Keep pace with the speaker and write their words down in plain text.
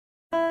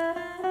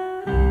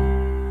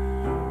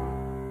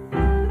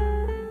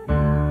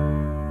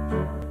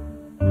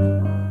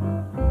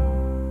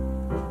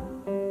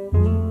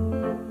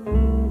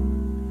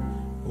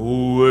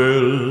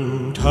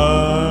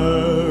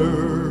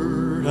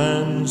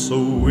so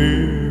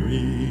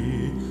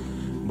weary,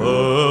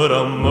 but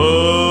I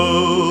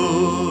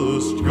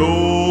must go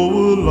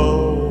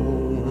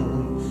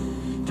along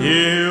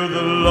till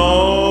the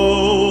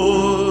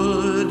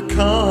Lord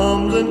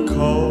comes and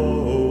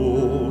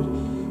calls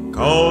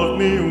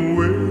me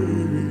away.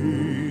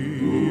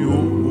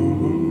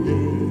 Oh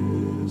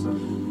yes,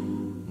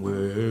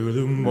 where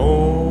the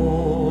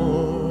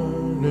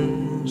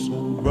morning's so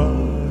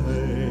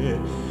bright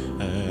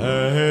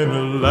and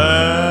the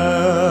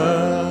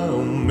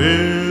Lamb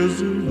is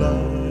the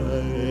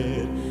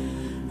light,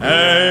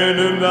 and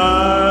the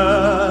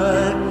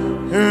night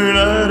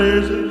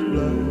is as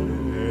black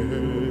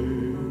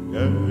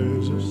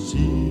as the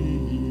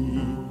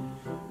sea.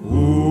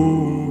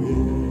 Oh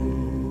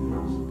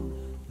yes,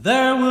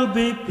 there will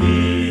be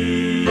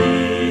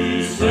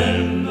peace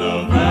in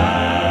the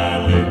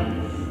valley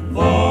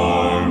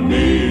for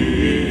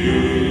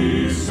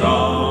me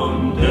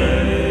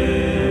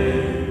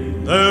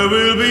someday. there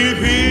will be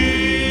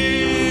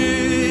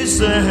peace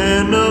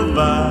in the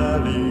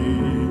valley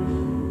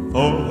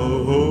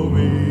for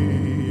me.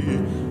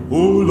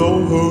 Oh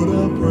Lord, I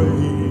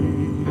pray.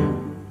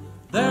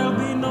 There'll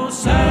be no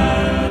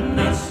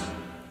sadness,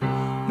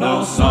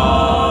 no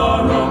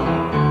sorrow,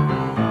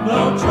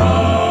 no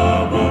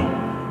trouble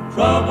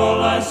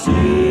I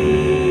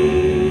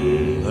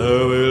see.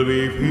 There will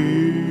be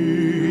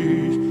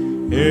peace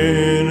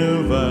in the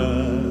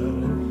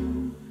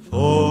valley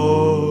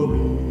for me.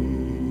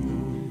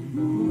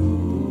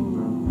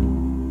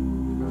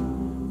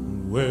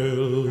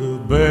 Well, the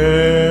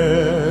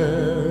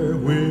bear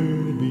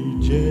will be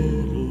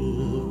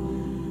gentle,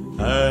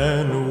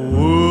 and the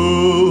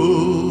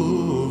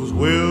wolves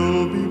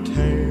will be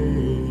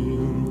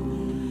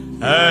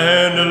tame,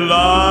 and the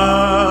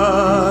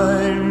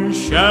lion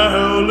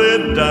shall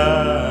lay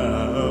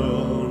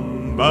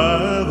down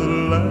by the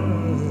lamb.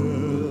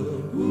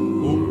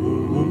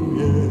 Oh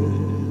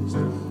yes,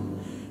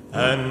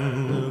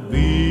 and the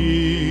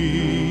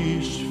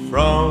beast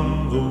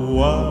from the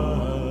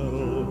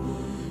wild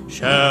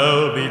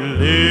shall be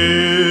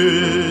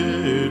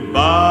led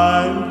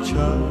by a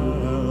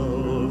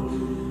child,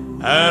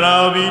 and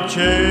I'll be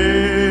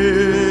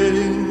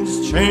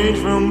changed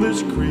from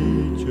this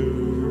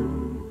creature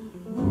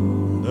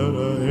that I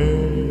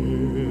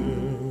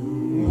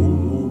am.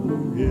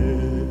 Oh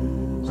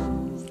yes,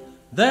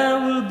 There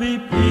will be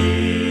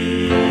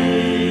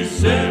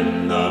peace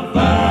in the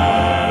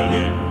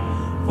valley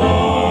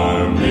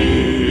for me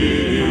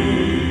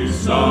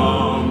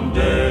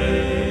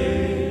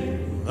someday.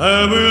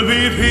 there will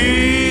be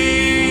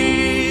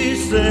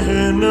peace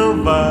in the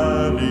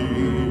valley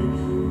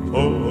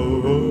for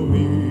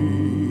me.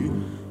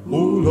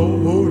 Oh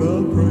Lord, I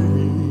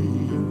pray.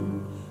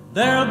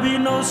 There'll be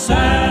no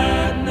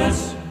sadness,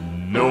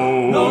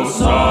 No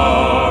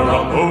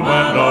sorrow, oh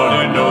my Lord,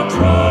 and no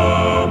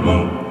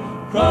trouble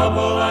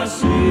I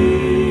see.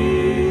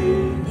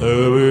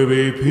 there will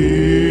be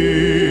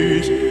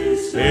peace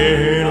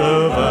in the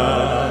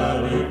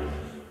valley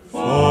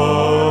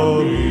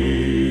for me,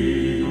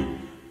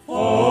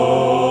 for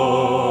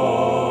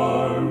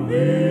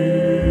me.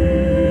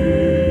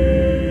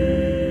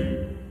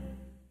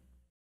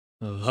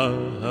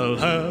 I'll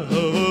have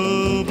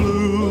a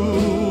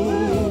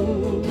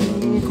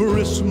blue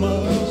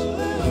Christmas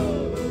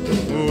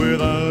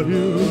without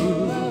you.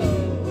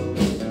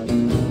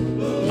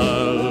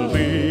 I'll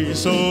be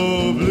so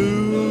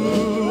blue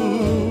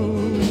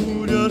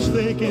just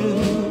thinking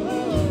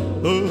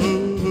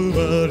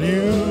about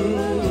you.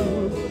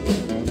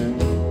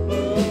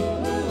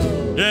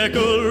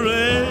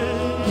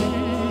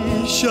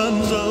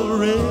 Decorations of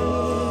red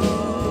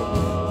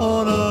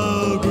on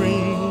a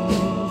green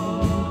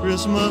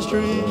Christmas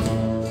tree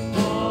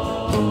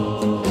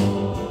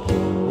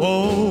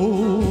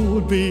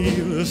won't be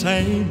the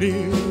same,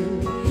 dear,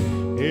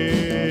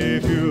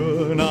 if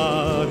you're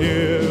not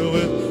here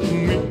with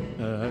me.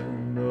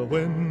 And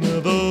when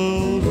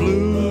those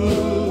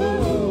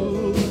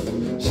blue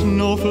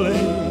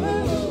snowflakes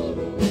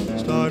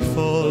start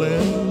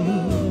falling,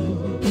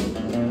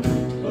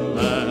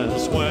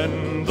 that's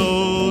when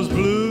those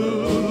blue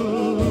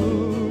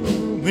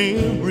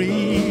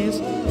memories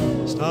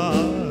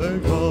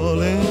start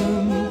calling.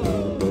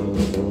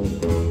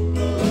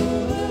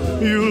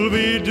 You'll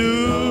be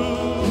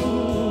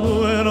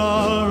doing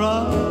all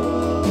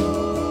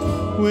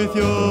right with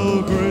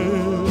your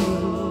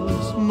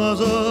Christmas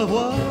of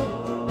white,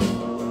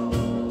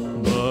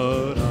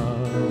 but I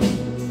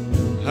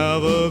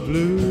have a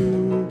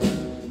blue,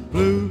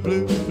 blue,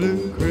 blue,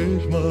 blue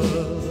Christmas.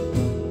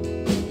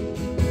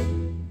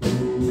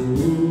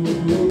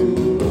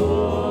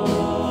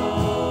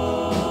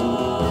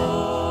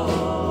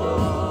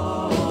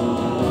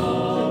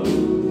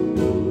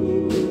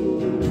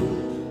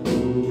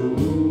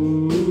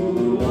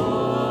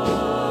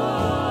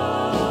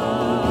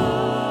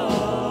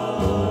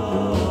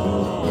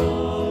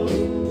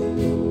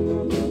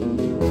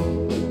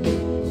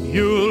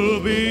 You'll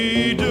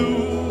be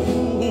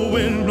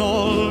doing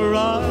all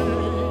right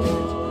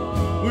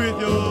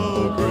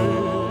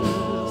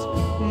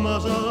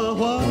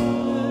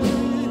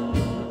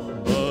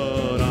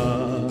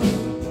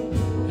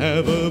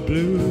have a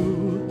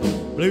blue,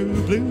 blue,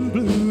 blue,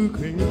 blue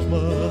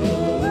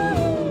Christmas.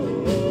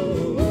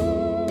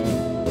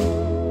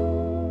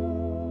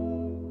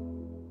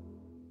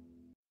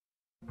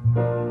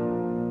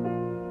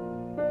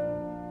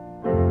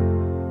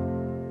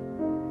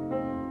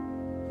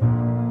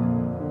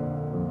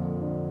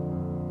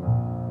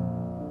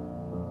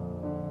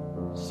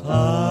 Silent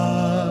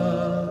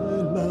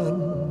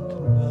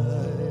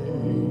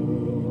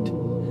night,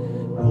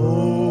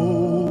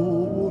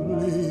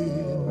 holy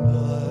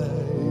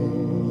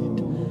night,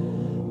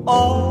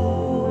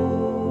 all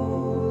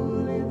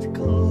is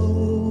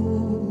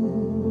calm,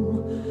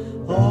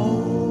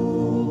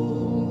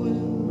 all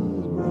is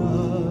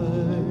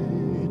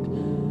bright,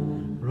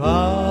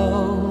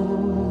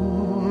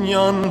 round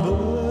yon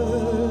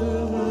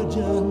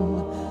virgin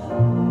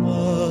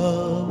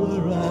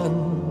mother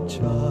and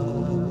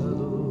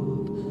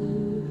child,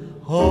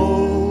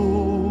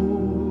 holy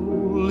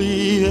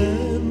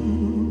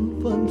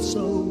infant,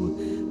 so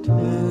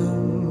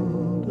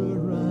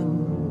tender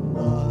and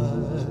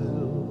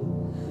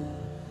mild,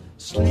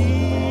 sleep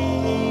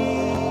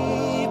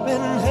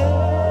in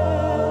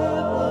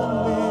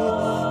heavenly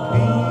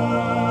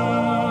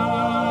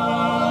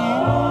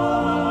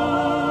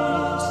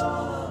peace,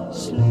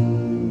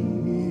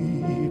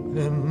 sleep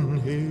in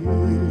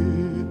heavenly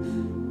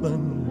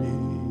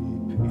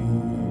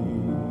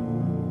peace.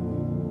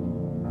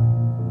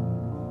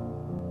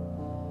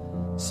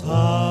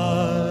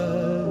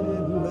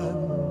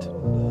 Silent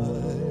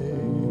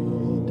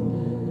night,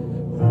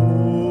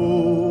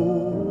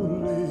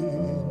 holy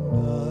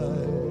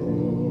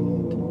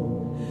night,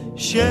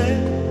 shepherds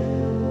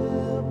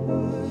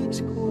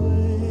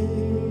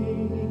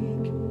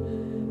quake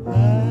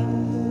at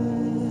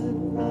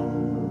the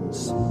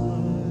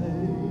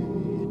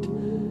sight,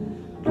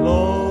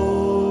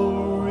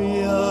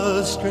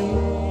 glorious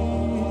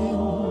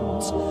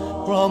streams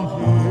from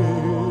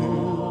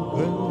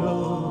heaven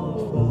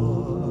afar,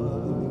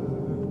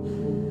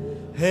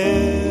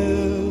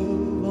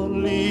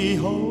 heavenly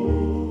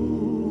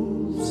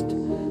host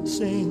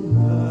sing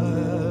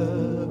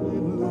hallelujah.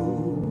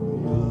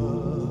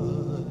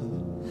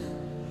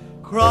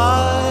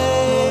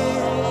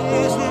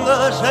 Christ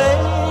the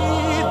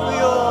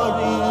Savior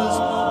is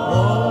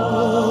born.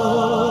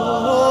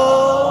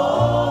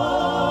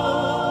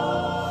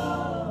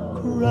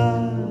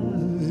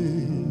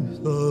 Christ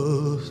the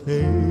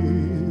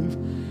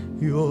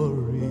Savior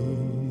is